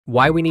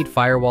Why we need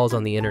firewalls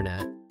on the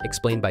internet,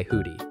 explained by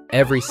Hootie.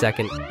 Every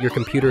second, your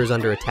computer is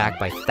under attack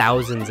by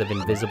thousands of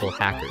invisible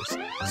hackers.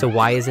 So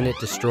why isn't it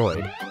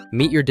destroyed?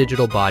 Meet your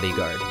digital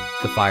bodyguard,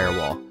 the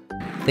firewall.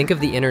 Think of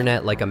the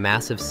internet like a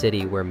massive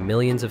city where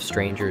millions of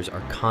strangers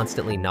are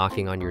constantly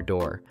knocking on your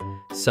door.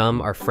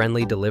 Some are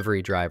friendly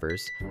delivery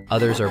drivers,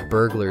 others are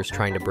burglars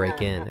trying to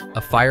break in.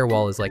 A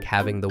firewall is like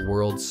having the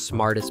world's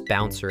smartest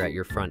bouncer at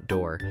your front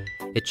door.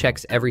 It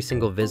checks every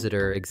single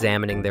visitor,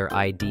 examining their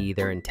ID,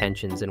 their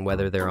intentions, and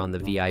whether they're on the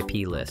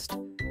VIP list.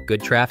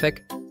 Good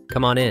traffic?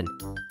 Come on in.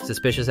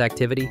 Suspicious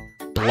activity?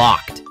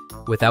 Blocked.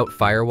 Without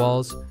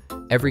firewalls,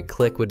 every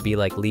click would be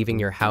like leaving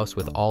your house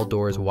with all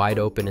doors wide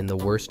open in the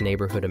worst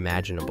neighborhood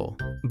imaginable.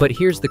 But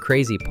here's the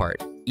crazy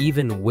part.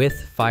 Even with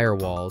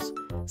firewalls,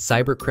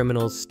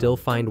 cybercriminals still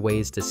find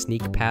ways to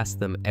sneak past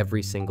them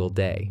every single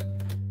day.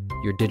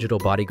 Your digital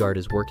bodyguard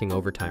is working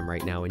overtime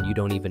right now and you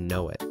don't even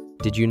know it.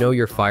 Did you know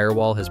your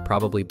firewall has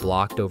probably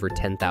blocked over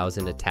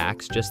 10,000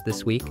 attacks just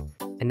this week?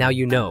 And now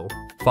you know.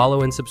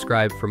 Follow and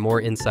subscribe for more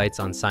insights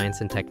on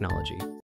science and technology.